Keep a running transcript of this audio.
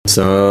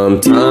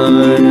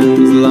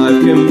Sometimes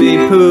life can be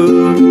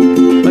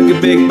poo, like a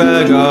big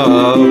bag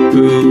of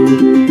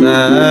poo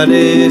that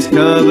is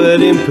covered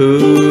in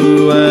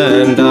poo,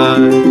 and I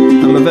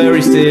am a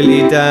very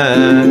silly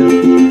dad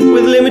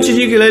with limited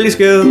ukulele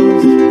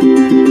skills,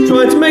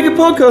 trying to make a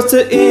podcast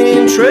to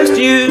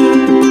interest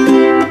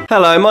you.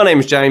 Hello, my name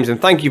is James,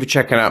 and thank you for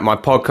checking out my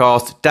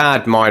podcast,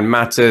 Dad Mind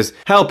Matters,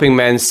 helping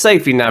men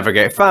safely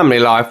navigate family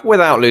life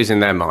without losing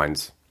their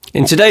minds.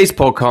 In today's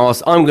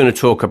podcast, I'm going to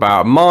talk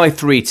about my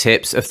 3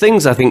 tips of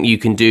things I think you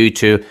can do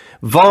to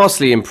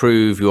vastly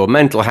improve your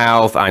mental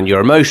health and your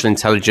emotional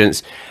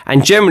intelligence,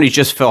 and generally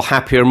just feel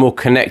happier and more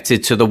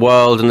connected to the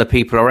world and the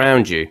people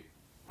around you.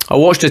 I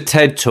watched a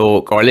TED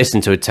Talk, or I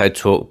listened to a TED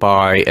Talk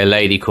by a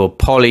lady called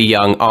Polly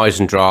Young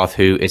Eisendrath,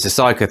 who is a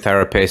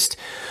psychotherapist,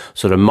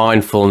 sort of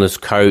mindfulness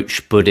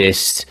coach,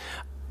 Buddhist.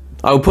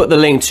 I'll put the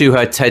link to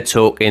her TED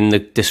Talk in the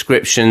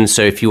description,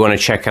 so if you want to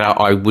check it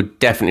out, I would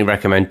definitely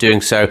recommend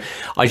doing so.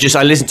 I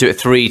listened to it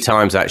 3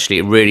 times, actually.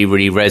 It really,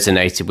 really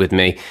resonated with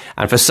me.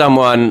 And for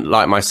someone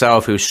like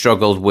myself who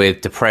struggled with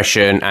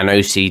depression and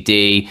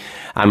OCD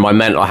and my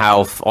mental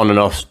health on and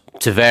off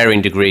to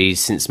varying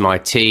degrees since my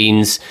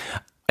teens,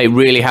 it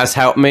really has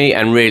helped me,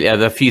 and really there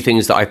are a few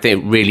things that I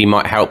think really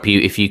might help you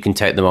if you can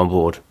take them on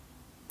board.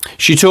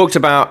 She talked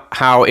about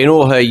how in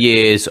all her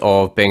years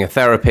of being a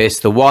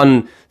therapist, the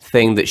one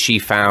thing that she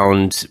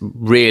found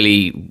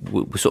really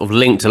sort of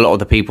linked a lot of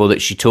the people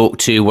that she talked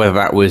to, whether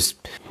that was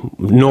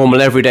normal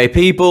everyday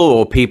people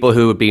or people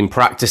who had been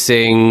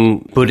practicing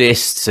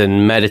Buddhists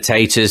and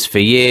meditators for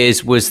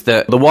years, was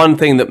that the one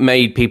thing that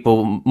made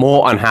people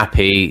more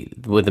unhappy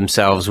with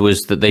themselves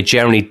was that they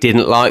generally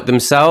didn't like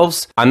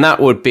themselves. And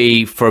that would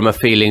be from a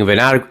feeling of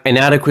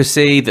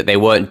inadequacy, that they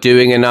weren't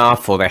doing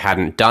enough, or they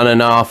hadn't done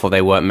enough, or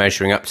they weren't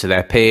measuring up to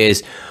their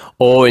peers,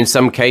 or in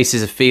some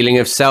cases a feeling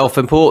of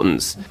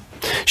self-importance.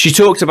 She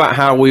talked about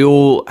how we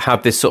all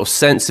have this sort of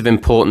sense of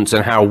importance,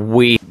 and how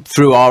we,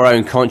 through our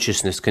own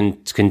consciousness,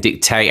 can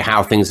dictate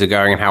how things are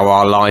going and how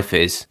our life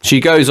is. She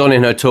goes on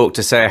in her talk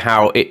to say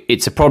how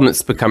it's a problem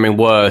that's becoming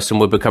worse, and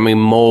we're becoming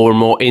more and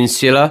more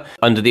insular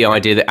under the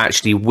idea that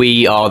actually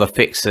we are the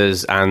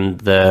fixers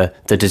and the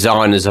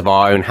designers of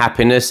our own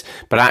happiness.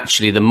 But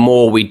actually, the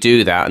more we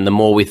do that, and the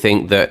more we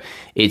think that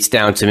it's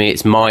down to me,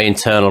 it's my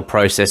internal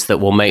process that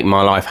will make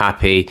my life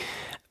happy,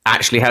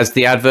 actually has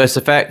the adverse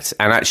effect,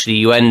 and actually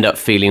you end up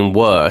feeling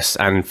worse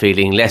and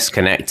feeling less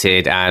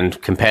connected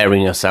and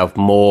comparing yourself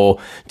more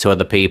to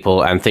other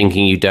people and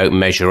thinking you don't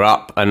measure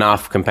up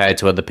enough compared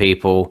to other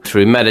people.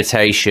 Through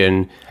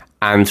meditation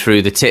and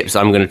through the tips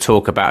I'm going to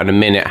talk about in a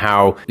minute,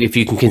 how if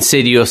you can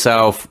consider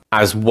yourself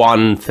as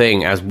one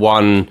thing, as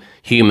one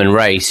human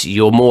race,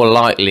 you're more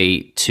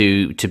likely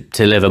to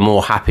live a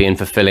more happy and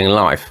fulfilling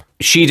life.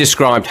 She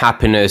described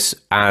happiness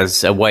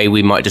as a way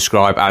we might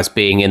describe as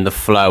being in the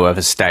flow of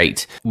a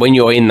state. When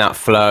you're in that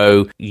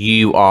flow,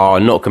 you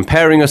are not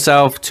comparing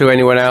yourself to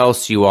anyone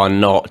else. You are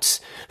not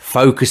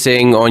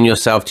focusing on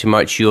yourself too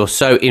much. You're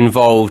so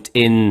involved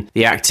in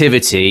the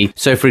activity.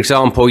 So, for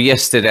example,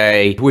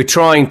 yesterday, we're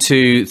trying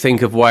to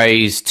think of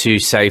ways to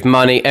save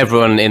money.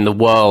 Everyone in the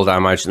world, I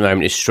imagine, at the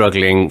moment is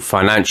struggling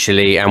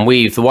financially. And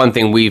the one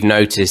thing we've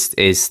noticed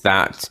is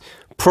that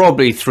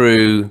probably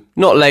through,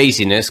 not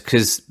laziness,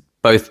 because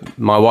both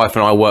my wife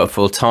and I work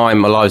full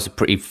time. Our lives are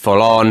pretty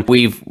full on.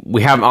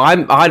 I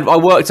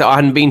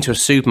hadn't been to a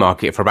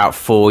supermarket for about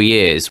 4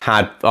 years.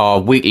 Had our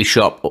weekly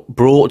shop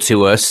brought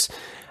to us,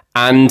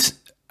 and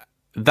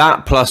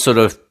that plus sort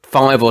of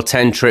 5 or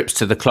 10 trips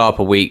to the club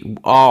a week,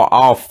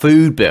 our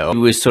food bill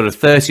was sort of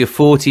 30 or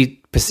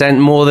 40%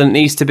 more than it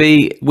needs to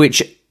be,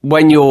 which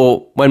when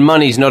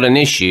money's not an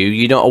issue,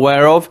 you're not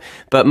aware of,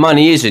 but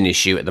money is an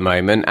issue at the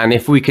moment. And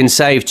if we can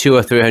save £200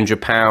 or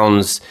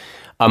 £300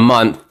 a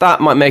month,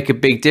 that might make a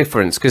big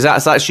difference, because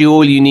that's actually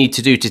all you need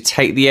to do to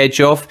take the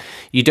edge off.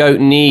 You don't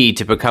need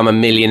to become a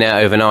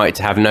millionaire overnight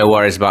to have no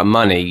worries about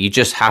money. You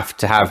just have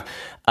to have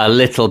a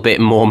little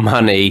bit more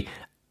money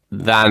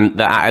than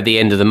that at the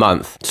end of the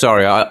month.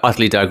 Sorry, I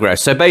utterly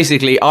digress. So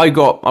basically, I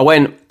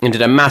went and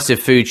did a massive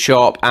food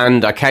shop,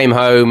 and I came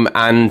home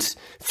and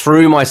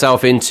threw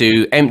myself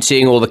into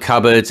emptying all the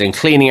cupboards and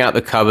cleaning out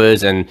the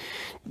cupboards and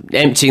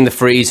emptying the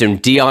freezer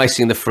and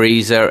de-icing the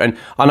freezer, and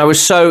I was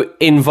so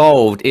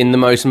involved in the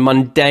most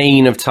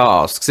mundane of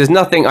tasks. There's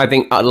nothing, I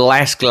think,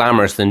 less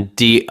glamorous than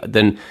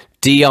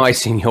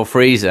de-icing your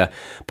freezer,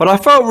 but I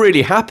felt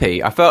really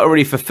happy. I felt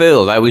really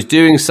fulfilled. I was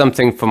doing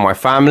something for my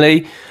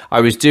family.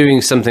 I was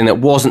doing something that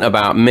wasn't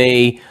about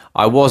me.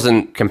 I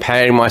wasn't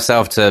comparing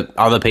myself to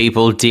other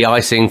people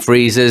de-icing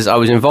freezers. I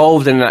was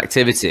involved in an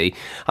activity,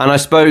 and I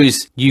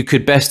suppose you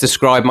could best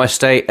describe my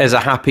state as a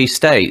happy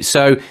state.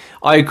 So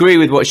I agree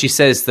with what she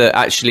says, that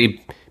actually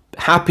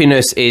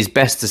happiness is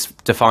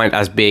best defined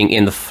as being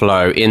in the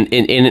flow.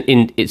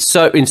 It's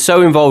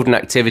so involved in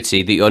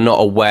activity that you're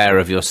not aware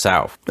of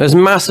yourself. As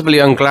massively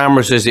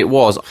unglamorous as it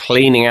was,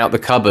 cleaning out the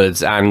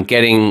cupboards and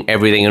getting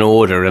everything in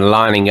order and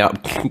lining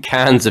up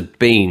cans of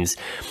beans,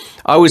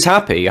 I was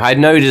happy. I had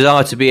no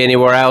desire to be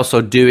anywhere else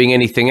or doing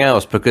anything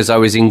else because I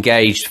was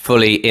engaged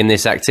fully in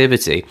this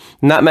activity.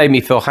 And that made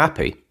me feel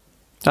happy.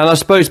 And I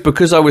suppose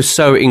because I was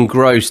so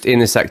engrossed in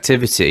this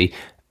activity,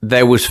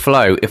 there was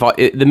flow.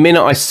 The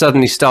minute I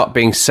suddenly start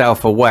being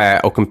self-aware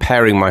or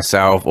comparing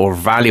myself or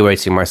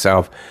evaluating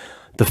myself,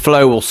 the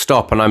flow will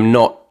stop, and I'm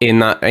not in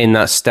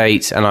that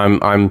state, and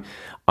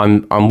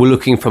I'm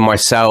looking for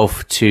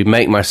myself to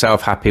make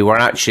myself happy. Where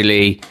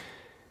actually,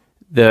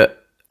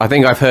 I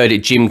think I've heard it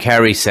Jim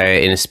Carrey say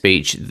it in a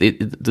speech.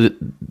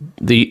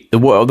 The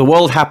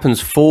world happens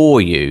for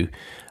you.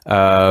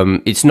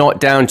 It's not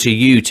down to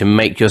you to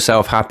make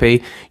yourself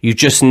happy. You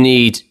just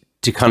need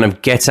to kind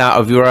of get out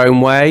of your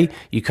own way.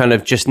 You kind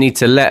of just need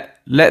to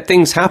let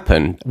things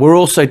happen. We're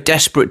also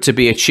desperate to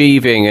be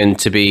achieving and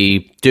to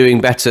be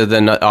doing better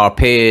than our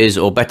peers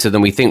or better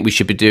than we think we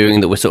should be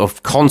doing, that we're sort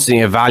of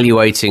constantly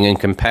evaluating and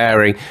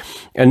comparing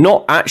and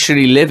not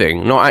actually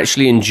living, not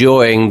actually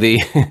enjoying the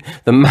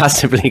the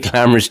massively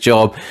glamorous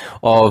job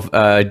of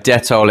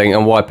Detolling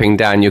and wiping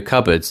down your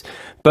cupboards.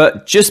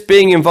 But just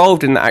being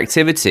involved in that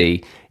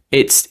activity,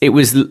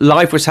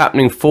 life was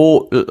happening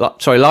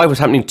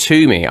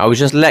to me. I was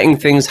just letting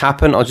things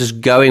happen. I was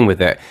just going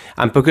with it.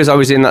 And because I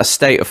was in that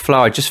state of flow,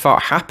 I just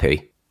felt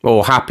happy,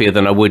 or happier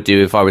than I would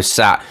do if I was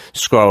sat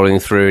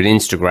scrolling through an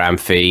Instagram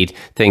feed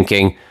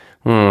thinking,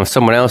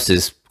 someone else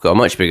has got a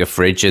much bigger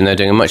fridge and they're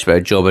doing a much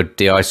better job of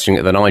de-icing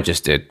it than I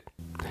just did.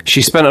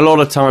 She spent a lot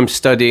of time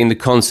studying the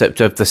concept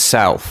of the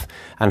self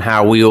and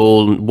how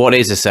what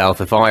is a self?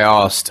 If I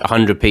asked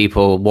 100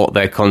 people what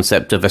their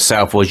concept of a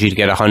self was, you'd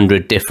get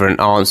 100 different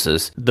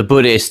answers. The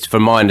Buddhists,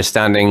 from my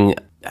understanding,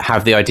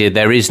 have the idea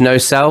there is no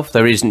self.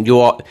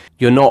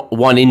 You're not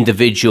one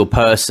individual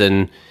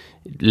person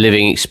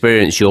living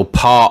experience. You're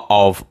part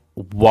of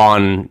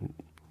one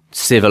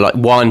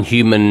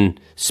human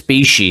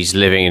species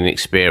living an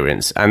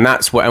experience, and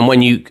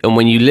when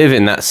you live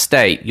in that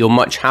state, you're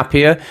much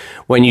happier.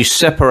 When you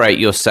separate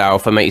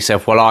yourself and make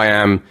yourself, well, I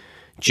am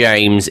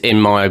James in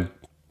my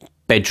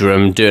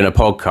bedroom doing a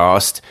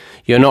podcast,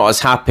 you're not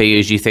as happy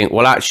as you think,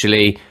 well,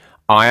 actually,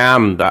 I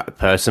am that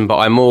person, but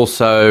I'm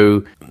also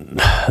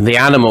the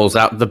animals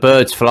out, the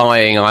birds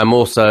flying. I'm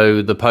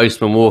also the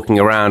postman walking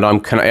around. I'm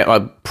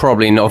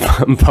probably not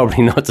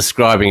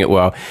describing it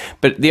well,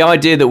 but the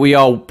idea that we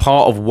are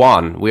part of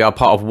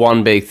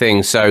one big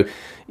thing. So,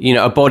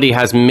 a body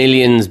has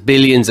millions,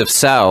 billions of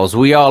cells.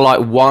 We are like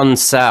one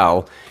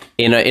cell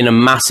in a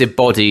massive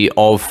body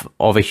of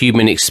a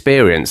human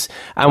experience.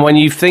 And when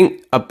you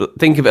think of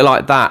it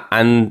like that,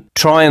 and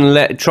try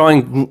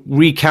and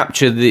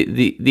recapture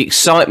the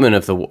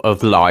excitement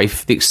of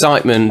life, the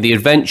excitement, the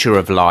adventure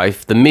of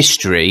life, the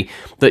mystery,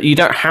 that you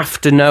don't have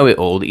to know it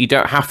all, that you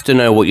don't have to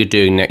know what you're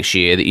doing next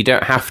year, that you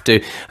don't have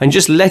to, and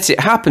just let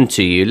it happen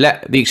to you,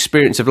 let the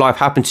experience of life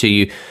happen to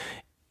you.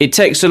 It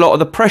takes a lot of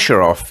the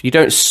pressure off. You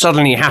don't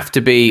suddenly have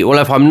to be, well,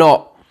 if I'm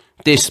not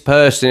this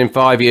person in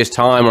 5 years'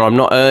 time, or I'm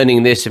not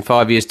earning this in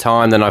 5 years'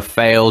 time, then I've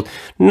failed.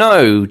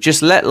 No,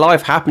 just let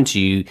life happen to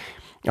you.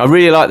 I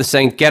really like the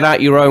saying, get out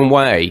your own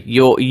way.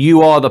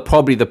 You are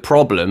probably the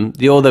problem.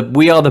 We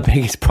are the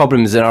biggest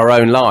problems in our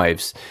own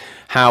lives.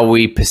 How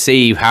we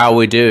perceive how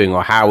we're doing,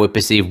 or how we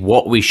perceive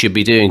what we should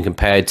be doing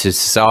compared to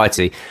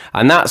society.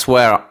 And that's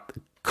where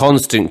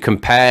constant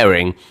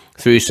comparing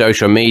through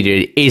social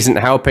media isn't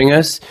helping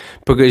us,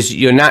 because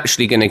you're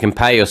naturally going to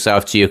compare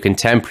yourself to your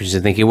contemporaries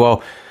and thinking,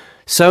 well,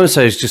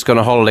 so-and-so's just gone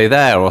on holiday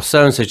there, or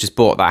so-and-so just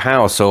bought that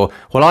house, or,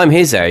 well, I'm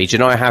his age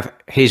and I have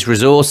his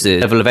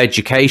resources, level of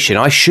education,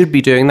 I should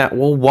be doing that.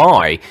 Well,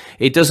 why?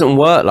 It doesn't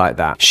work like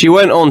that. She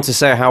went on to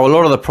say how a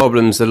lot of the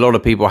problems that a lot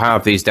of people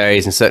have these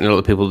days, and certainly a lot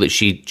of people that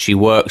she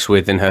works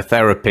with in her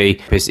therapy,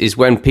 is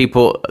when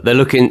they're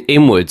looking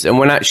inwards. And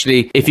when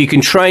actually, if you can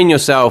train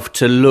yourself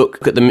to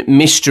look at the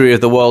mystery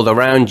of the world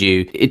around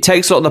you, it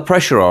takes a lot of the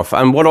pressure off.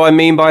 And what do I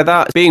mean by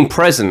that? Being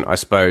present, I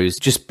suppose.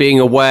 Just being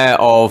aware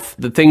of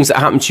the things that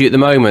happen to you at the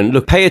moment.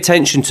 Look, pay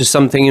attention to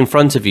something in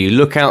front of you.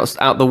 Look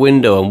out the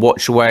window and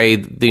watch the way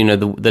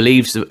the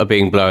leaves are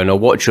being blown, or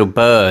watch a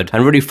bird,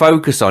 and really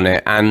focus on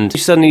it. And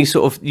suddenly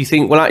you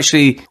think, well,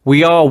 actually,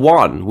 we are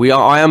one.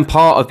 I am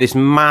part of this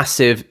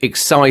massive,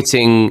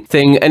 exciting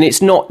thing, and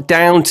it's not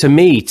down to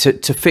me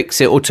to fix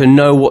it or to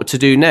know what to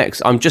do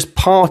next. I'm just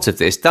part of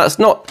this. That's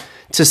not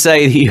to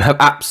say that you have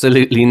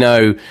absolutely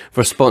no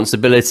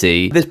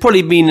responsibility. There's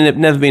probably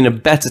never been a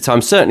better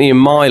time, certainly in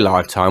my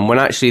lifetime, when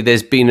actually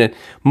there's been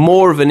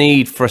more of a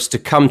need for us to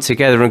come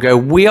together and go,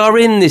 we are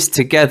in this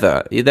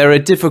together. There are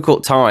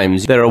difficult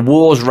times. There are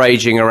wars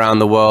raging around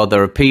the world.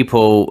 There are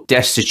people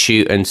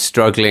destitute and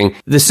struggling.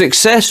 The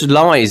success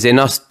lies in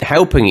us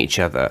helping each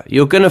other.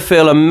 You're going to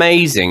feel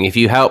amazing if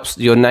you help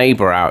your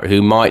neighbor out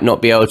who might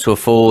not be able to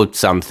afford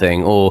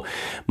something, or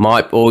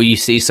you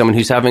see someone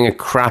who's having a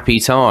crappy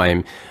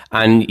time,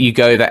 and you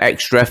go that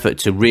extra effort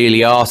to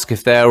really ask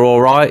if they're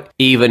all right,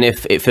 even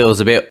if it feels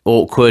a bit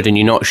awkward and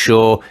you're not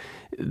sure.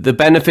 The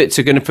benefits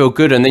are going to feel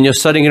good, and then you're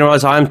suddenly going to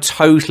realize, I'm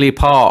totally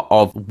part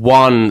of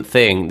one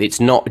thing. It's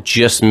not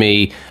just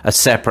me, a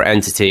separate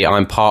entity.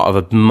 I'm part of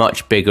a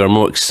much bigger and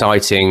more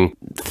exciting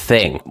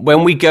thing.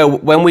 When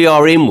we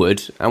are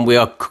inward and we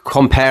are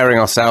comparing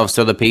ourselves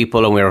to other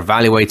people and we're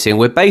evaluating,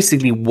 we're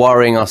basically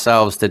worrying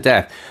ourselves to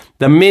death.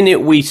 The minute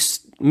we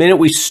minute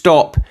we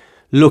stop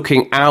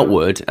looking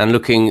outward and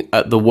looking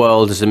at the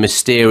world as a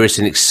mysterious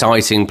and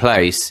exciting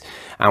place,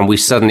 and we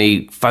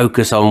suddenly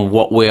focus on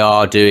what we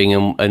are doing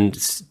and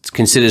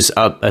consider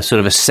a sort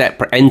of a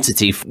separate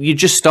entity, you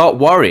just start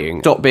worrying,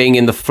 stop being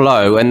in the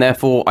flow, and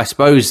therefore, I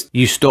suppose,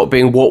 you stop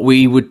being what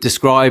we would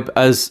describe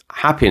as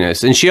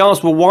happiness. And she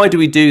asked, well, why do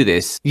we do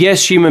this?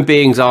 Yes, human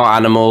beings are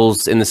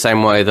animals in the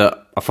same way that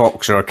a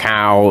fox or a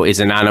cow is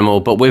an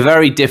animal, but we're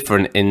very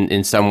different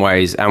in some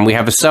ways, and we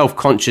have a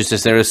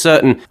self-consciousness. There are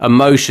certain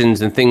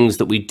emotions and things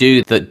that we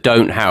do that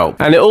don't help.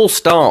 And it all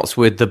starts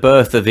with the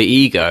birth of the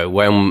ego,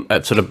 when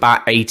at sort of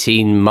about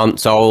 18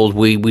 months old,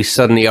 we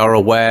suddenly are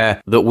aware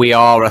that we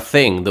are a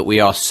thing, that we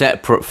are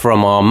separate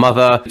from our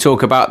mother.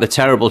 Talk about the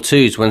terrible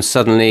twos when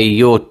suddenly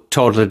your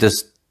toddler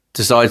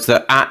decides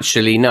that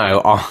actually,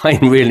 no, I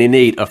really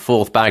need a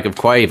fourth bag of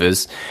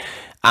Quavers.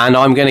 And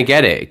I'm going to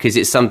get it because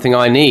it's something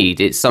I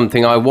need. It's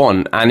something I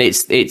want. And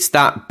it's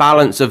that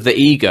balance of the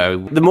ego.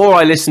 The more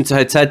I listened to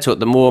her TED Talk,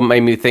 the more it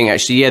made me think,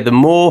 actually, yeah, the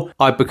more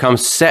I become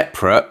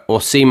separate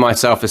or see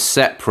myself as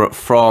separate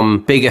from a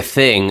bigger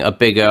thing, a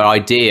bigger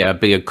idea, a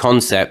bigger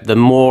concept, the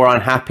more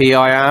unhappy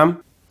I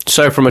am.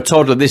 So from a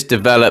toddler, this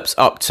develops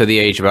up to the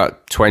age of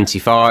about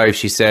 25,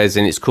 she says,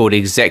 and it's called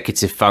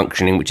executive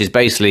functioning, which is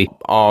basically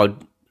our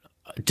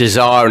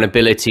desire and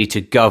ability to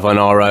govern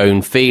our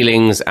own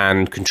feelings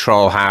and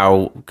control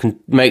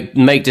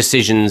make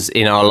decisions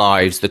in our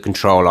lives that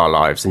control our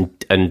lives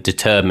and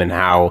determine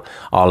how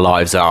our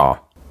lives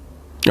are.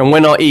 And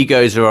when our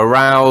egos are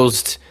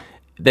aroused,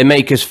 they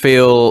make us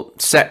feel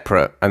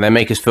separate, and they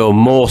make us feel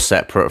more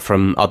separate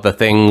from other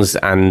things,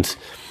 and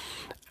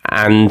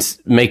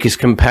make us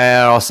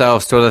compare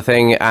ourselves to other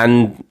things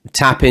and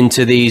tap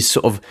into these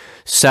sort of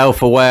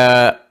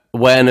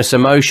awareness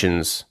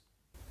emotions.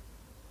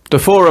 The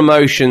four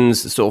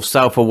emotions, sort of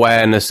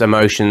self-awareness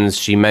emotions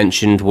she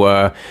mentioned,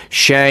 were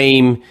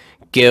shame,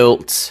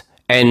 guilt,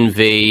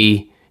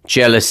 envy,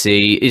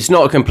 jealousy. It's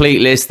not a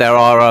complete list. There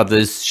are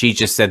others. She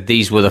just said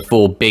these were the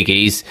four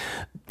biggies.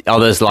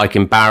 Others like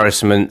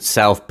embarrassment,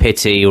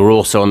 self-pity are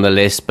also on the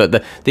list,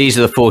 but these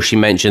are the four she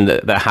mentioned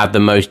that had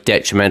the most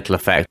detrimental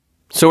effect.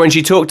 So when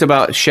she talked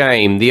about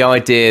shame, the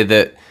idea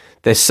that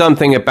there's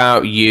something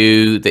about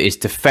you that is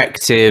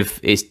defective,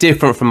 it's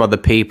different from other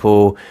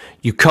people,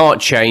 you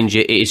can't change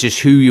it, it's just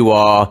who you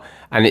are,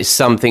 and it's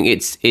something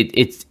it's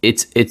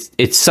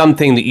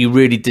something that you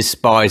really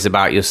despise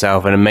about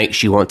yourself, and it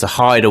makes you want to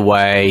hide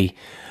away,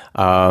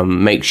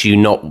 makes you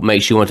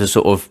want to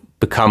sort of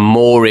become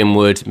more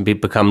inward and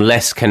become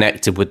less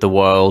connected with the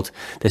world.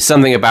 There's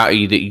something about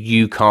you that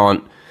you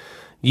can't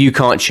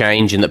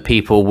change, and that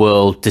people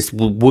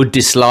would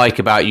dislike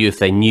about you if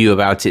they knew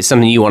about it. It's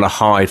something you want to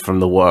hide from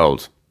the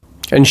world.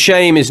 And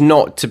shame is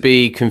not to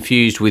be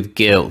confused with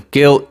guilt.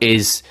 Guilt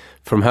is,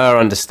 from her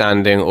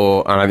understanding,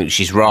 and I think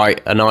she's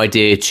right, an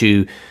idea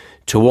to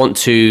want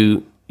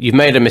to, you've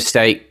made a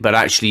mistake, but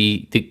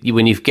actually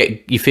when you're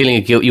feeling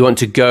a guilt, you want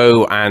to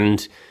go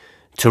and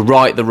to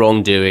right the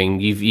wrongdoing.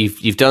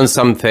 You've done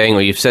something,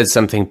 or you've said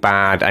something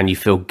bad, and you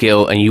feel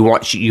guilt, and you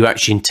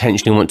actually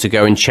intentionally want to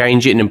go and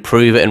change it and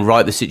improve it and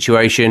right the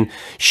situation.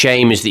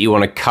 Shame is that you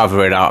want to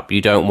cover it up.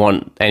 You don't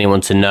want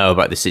anyone to know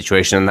about the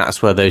situation, and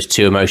that's where those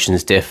two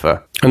emotions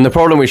differ. And the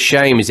problem with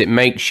shame is it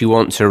makes you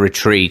want to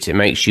retreat. It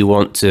makes you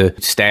want to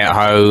stay at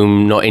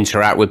home, not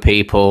interact with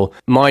people.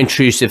 My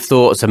intrusive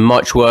thoughts are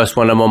much worse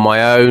when I'm on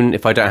my own.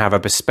 If I don't have a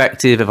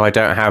perspective, if I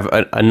don't have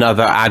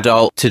another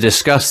adult to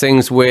discuss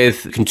things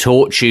with, you can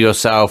torture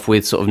yourself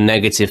with sort of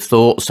negative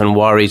thoughts and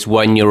worries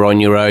when you're on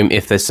your own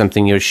if there's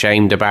something you're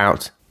ashamed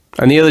about.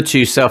 And the other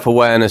two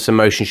self-awareness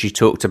emotions she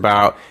talked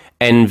about,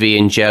 envy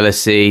and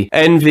jealousy.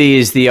 Envy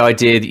is the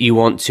idea that you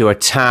want to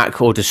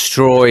attack or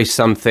destroy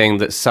something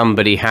that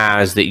somebody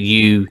has that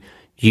you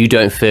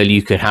don't feel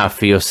you could have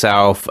for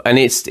yourself. And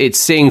it's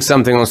seeing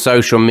something on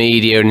social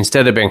media, and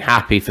instead of being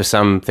happy for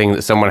something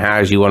that someone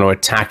has, you want to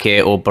attack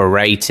it or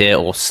berate it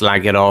or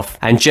slag it off.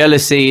 And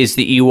jealousy is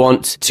that you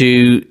want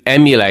to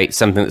emulate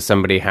something that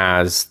somebody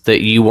has,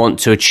 that you want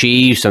to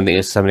achieve something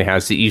that somebody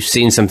has, that you've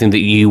seen something that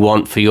you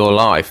want for your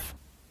life.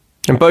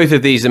 And both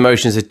of these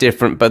emotions are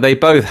different, but they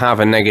both have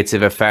a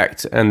negative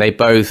effect, and they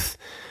both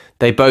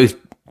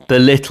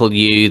belittle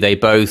you, they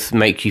both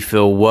make you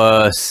feel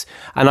worse.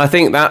 And I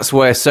think that's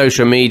where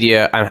social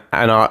media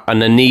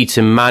and the need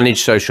to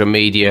manage social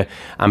media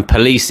and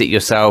police it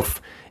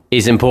yourself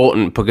is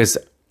important, because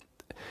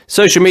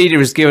social media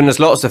has given us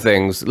lots of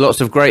things, lots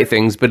of great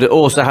things, but it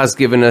also has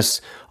given us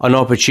an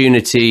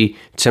opportunity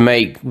to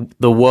make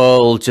the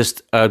world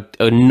just a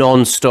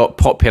non-stop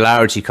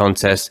popularity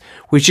contest,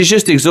 which is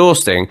just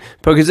exhausting,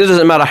 because it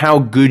doesn't matter how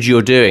good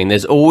you're doing.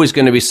 There's always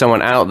going to be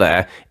someone out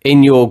there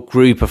in your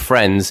group of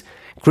friends.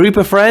 Group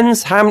of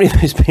friends? How many of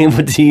those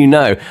people do you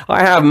know? I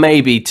have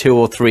maybe 2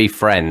 or 3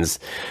 friends.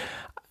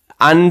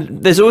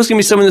 And there's always going to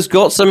be someone that's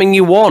got something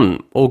you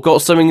want, or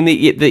got something that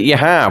you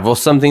have, or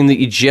something that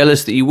you're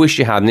jealous that you wish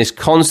you had. And this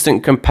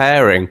constant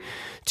comparing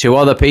to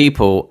other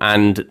people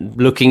and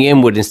looking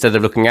inward instead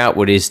of looking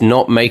outward is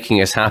not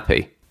making us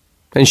happy.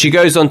 And she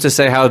goes on to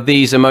say how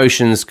these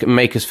emotions can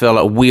make us feel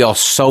like we are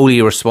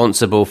solely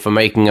responsible for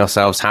making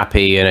ourselves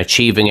happy and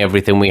achieving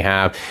everything we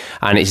have.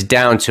 And it's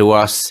down to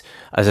us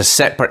as a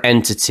separate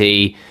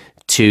entity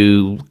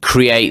to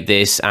create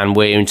this, and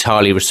we're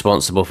entirely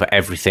responsible for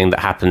everything that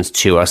happens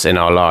to us in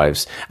our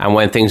lives. And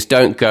when things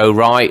don't go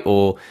right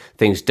or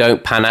things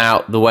don't pan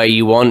out the way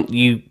you want,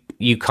 you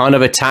kind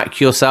of attack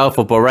yourself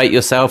or berate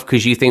yourself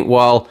because you think,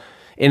 well,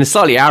 in a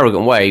slightly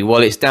arrogant way,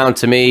 well, it's down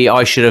to me,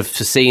 I should have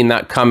seen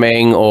that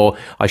coming, or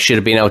I should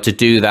have been able to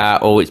do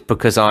that, or it's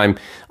because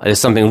there's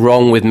something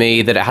wrong with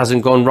me that it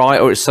hasn't gone right,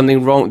 or there's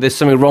something wrong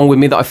with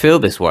me that I feel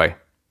this way.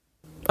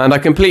 And I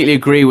completely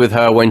agree with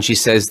her when she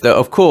says that,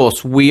 of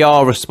course, we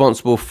are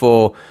responsible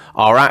for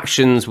our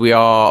actions, we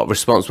are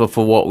responsible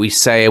for what we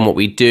say and what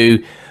we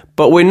do,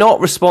 but we're not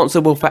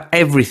responsible for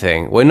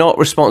everything. We're not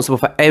responsible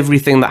for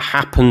everything that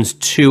happens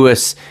to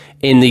us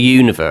in the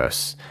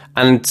universe.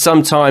 And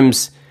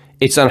sometimes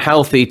it's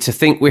unhealthy to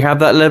think we have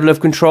that level of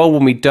control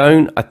when we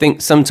don't. I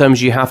think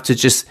sometimes you have to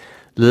just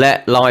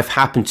let life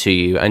happen to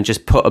you and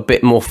just put a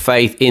bit more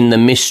faith in the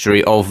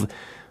mystery of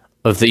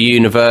the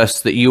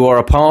universe that you are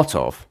a part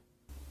of.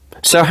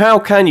 So how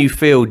can you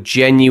feel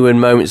genuine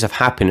moments of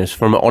happiness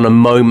on a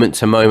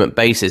moment-to-moment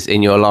basis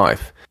in your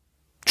life?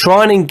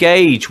 Try and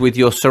engage with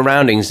your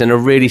surroundings in a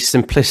really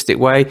simplistic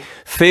way.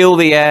 Feel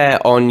the air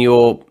on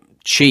your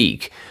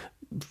cheek.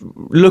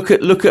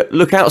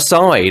 Look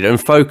outside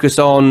and focus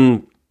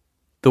on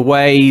the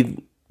way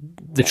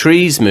the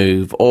trees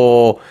move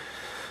or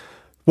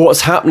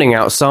what's happening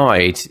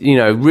outside.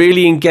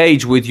 Really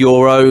engage with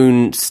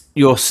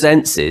your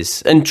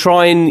senses and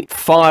try and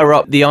fire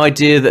up the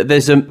idea that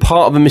there's a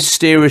part of a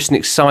mysterious and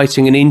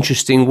exciting and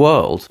interesting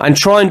world. And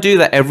try and do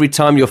that every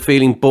time you're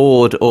feeling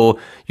bored, or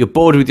you're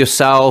bored with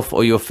yourself,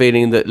 or you're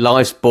feeling that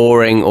life's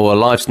boring or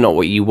life's not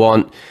what you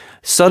want.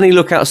 Suddenly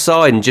look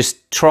outside and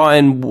just try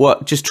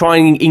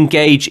and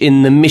engage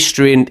in the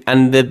mystery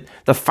and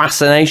the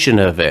fascination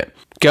of it.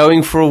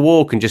 Going for a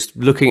walk and just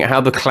looking at how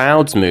the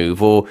clouds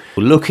move, or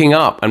looking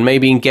up and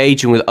maybe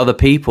engaging with other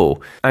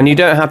people. And you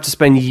don't have to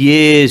spend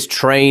years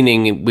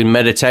training with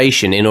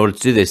meditation in order to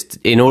do this,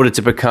 in order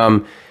to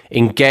become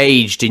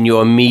engaged in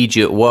your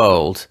immediate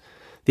world.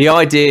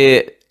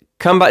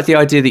 Come back to the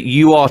idea that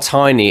you are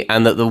tiny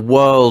and that the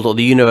world or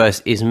the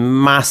universe is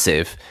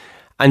massive.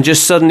 And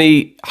just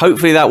suddenly,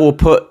 hopefully that will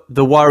put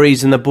the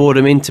worries and the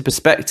boredom into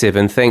perspective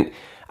and think,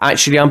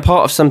 actually, I'm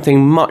part of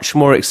something much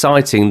more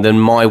exciting than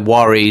my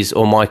worries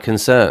or my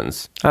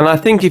concerns. And I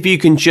think if you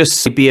can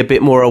just be a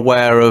bit more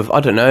aware of, I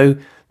don't know,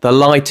 the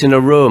light in a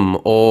room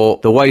or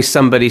the way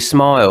somebody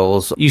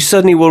smiles, you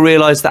suddenly will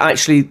realize that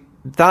actually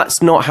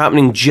that's not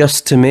happening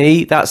just to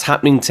me. That's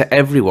happening to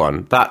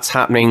everyone. That's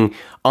happening.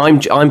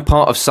 I'm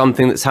part of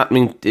something that's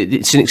happening.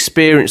 It's an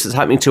experience that's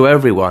happening to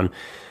everyone.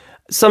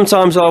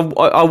 Sometimes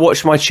I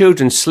watch my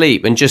children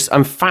sleep and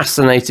I'm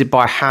fascinated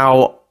by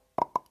how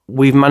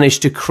we've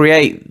managed to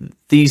create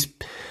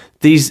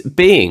these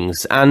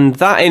beings, and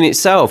that in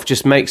itself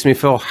just makes me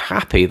feel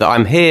happy that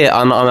I'm here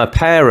and I'm a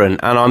parent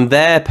and I'm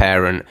their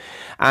parent,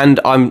 and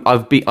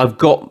I've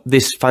got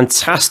this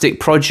fantastic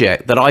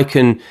project that I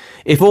can,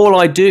 if all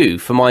I do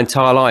for my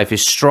entire life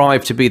is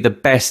strive to be the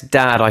best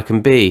dad I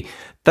can be,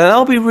 then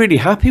I'll be really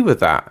happy with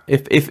that.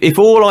 If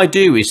all I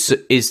do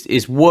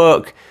is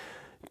work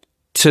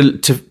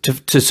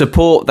to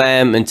support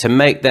them and to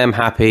make them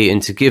happy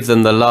and to give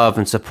them the love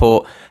and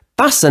support,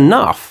 that's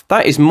enough.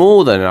 That is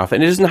more than enough.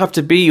 And it doesn't have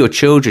to be your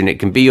children. It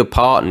can be your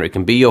partner. It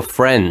can be your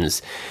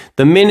friends.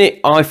 The minute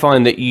I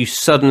find that you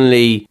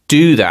suddenly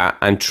do that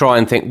and try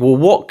and think, well,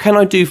 what can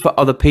I do for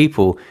other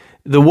people?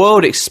 The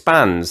world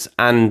expands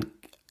and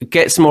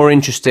gets more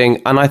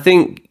interesting. And I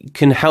think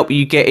can help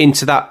you get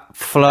into that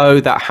flow,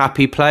 that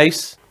happy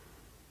place.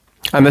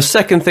 And the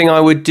second thing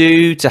I would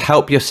do to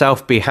help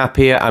yourself be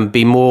happier and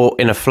be more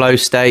in a flow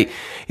state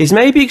is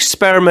maybe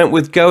experiment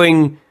with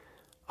going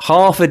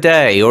half a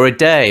day,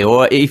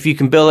 or if you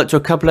can build it to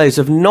a couple of days,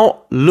 of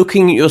not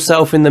looking at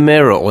yourself in the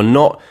mirror or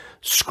not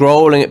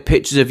scrolling at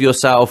pictures of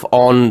yourself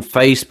on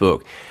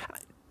Facebook.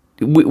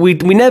 We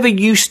never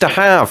used to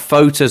have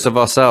photos of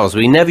ourselves.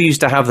 We never used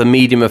to have the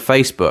medium of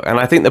Facebook. And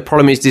I think the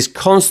problem is this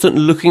constant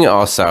looking at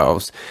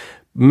ourselves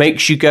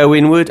makes you go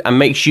inward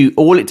and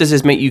all it does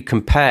is make you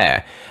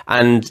compare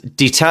and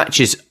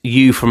detaches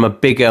you from a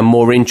bigger,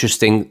 more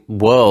interesting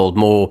world.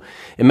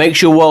 It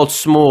makes your world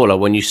smaller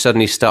when you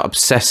suddenly start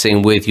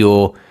obsessing with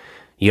your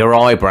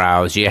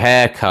eyebrows, your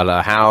hair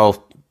color,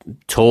 how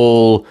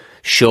tall,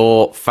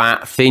 short,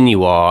 fat, thin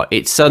you are.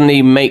 It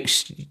suddenly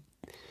makes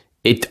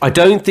it. I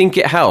don't think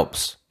it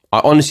helps.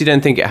 I honestly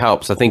don't think it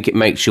helps. I think it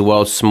makes your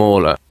world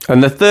smaller.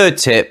 And the third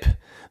tip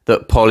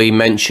that Polly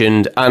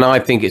mentioned, and I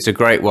think it's a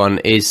great one,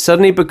 is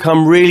suddenly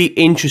become really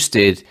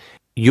interested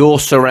your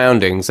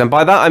surroundings. And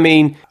by that I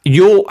mean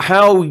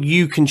how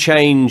you can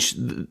change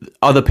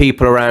other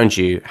people around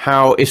you.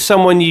 How if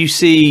someone you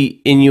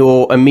see in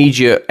your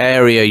immediate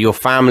area, your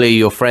family,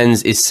 your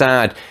friends, is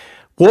sad,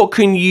 what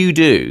can you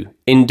do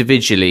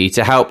individually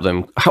to help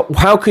them?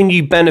 How can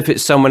you benefit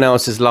someone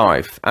else's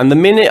life? And the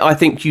minute I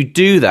think you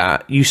do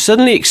that, you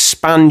suddenly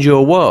expand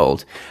your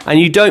world, and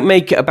you don't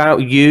make it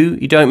about you.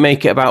 You don't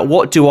make it about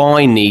what do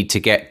I need to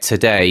get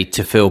today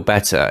to feel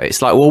better.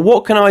 It's like, well,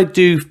 what can I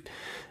do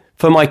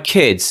for my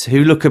kids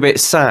who look a bit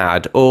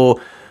sad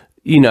or,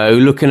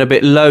 looking a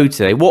bit low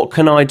today? What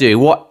can I do?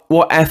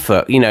 What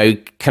effort,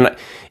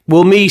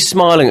 will me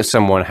smiling at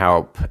someone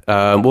help?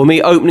 Will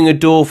me opening a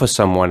door for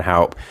someone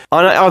help?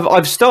 And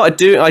I've started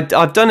doing.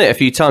 I've done it a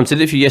few times. I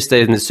did it a few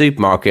yesterday in the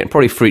supermarket, and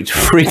probably freaked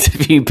a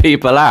few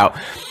people out.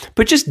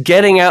 But just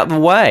getting out of the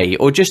way,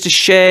 or just a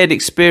shared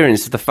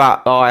experience of the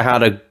fact that I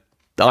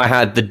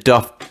had the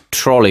Duff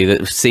trolley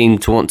that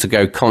seemed to want to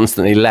go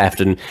constantly left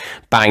and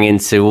bang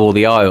into all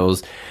the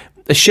aisles.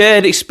 A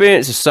shared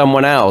experience of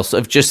someone else,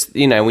 of just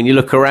when you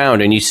look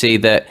around and you see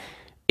that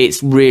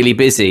it's really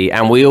busy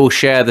and we all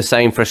share the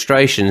same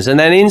frustrations, and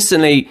then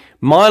instantly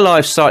my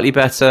life's slightly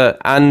better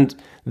and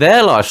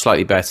their life's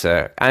slightly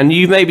better, and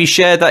you maybe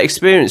shared that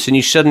experience and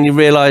you suddenly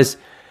realize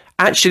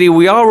actually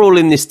we are all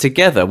in this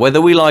together,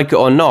 whether we like it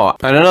or not.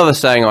 And another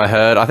saying I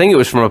heard, I think it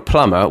was from a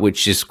plumber,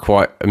 which is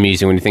quite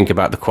amusing when you think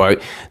about the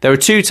quote: there are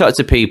two types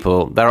of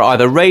people. There are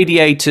either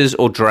radiators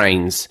or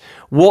drains.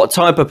 What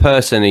type of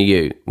person are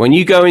you? When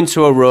you go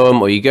into a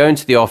room, or you go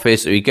into the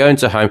office, or you go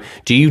into home,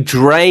 do you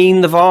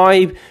drain the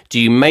vibe? Do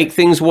you make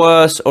things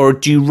worse? Or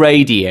do you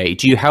radiate?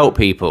 Do you help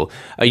people?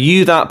 Are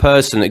you that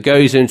person that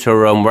goes into a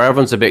room where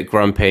everyone's a bit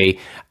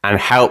grumpy and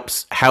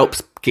helps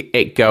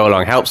it go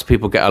along, helps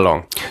people get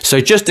along?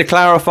 So just to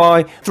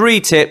clarify, 3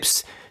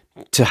 tips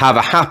to have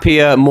a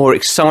happier, more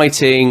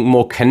exciting,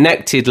 more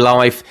connected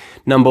life.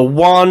 Number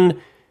 1,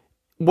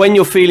 when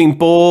you're feeling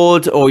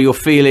bored or you're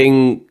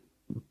feeling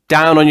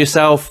down on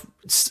yourself,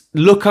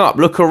 look up,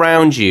 look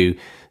around you,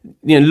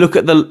 look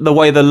at the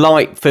way the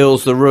light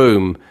fills the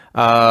room,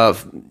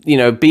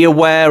 be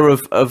aware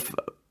of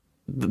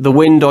the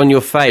wind on your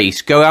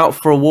face. Go out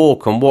for a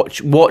walk and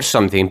watch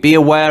something, be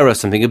aware of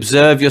something,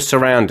 observe your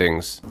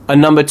surroundings. And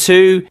number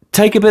 2,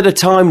 take a bit of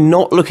time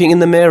not looking in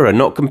the mirror,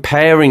 not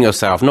comparing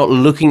yourself, not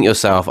looking at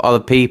yourself, other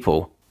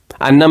people.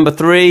 And number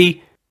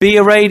 3, be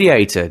a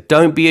radiator,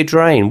 don't be a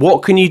drain.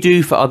 What can you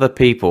do for other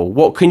people?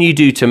 What can you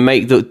do to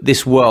make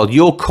this world,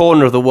 your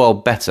corner of the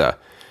world, better?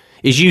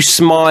 Is you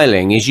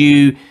smiling? Is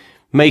you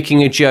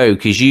making a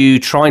joke? Is you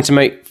trying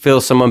to feel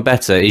someone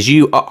better? Is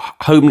you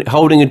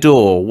holding a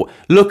door?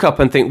 Look up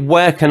and think,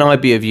 where can I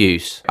be of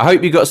use? I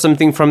hope you got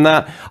something from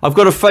that. I've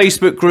got a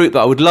Facebook group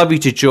that I would love you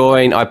to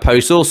join. I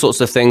post all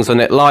sorts of things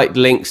on it, like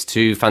links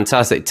to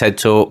fantastic TED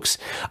Talks.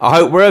 I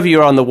hope wherever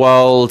you are in the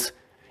world,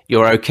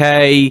 you're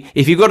okay.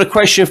 If you've got a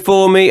question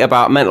for me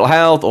about mental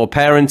health or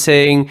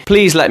parenting,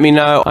 please let me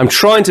know. I'm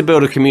trying to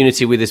build a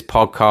community with this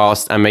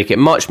podcast and make it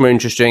much more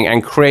interesting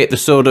and create the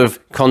sort of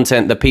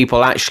content that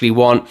people actually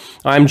want.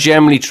 I'm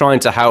generally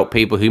trying to help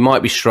people who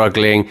might be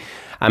struggling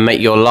and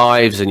make your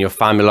lives and your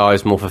family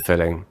lives more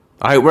fulfilling.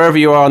 I hope wherever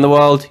you are in the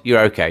world,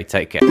 you're okay.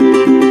 Take care.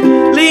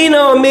 Lean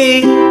on me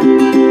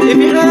if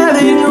you're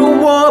having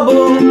a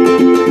wobble,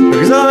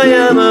 because I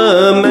am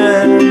a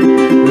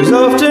man who's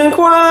often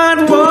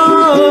quite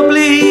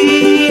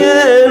wobbly,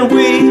 and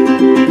we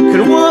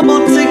can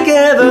wobble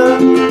together,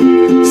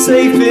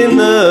 safe in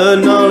the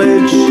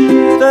knowledge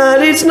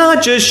that it's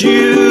not just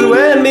you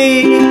and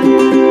me.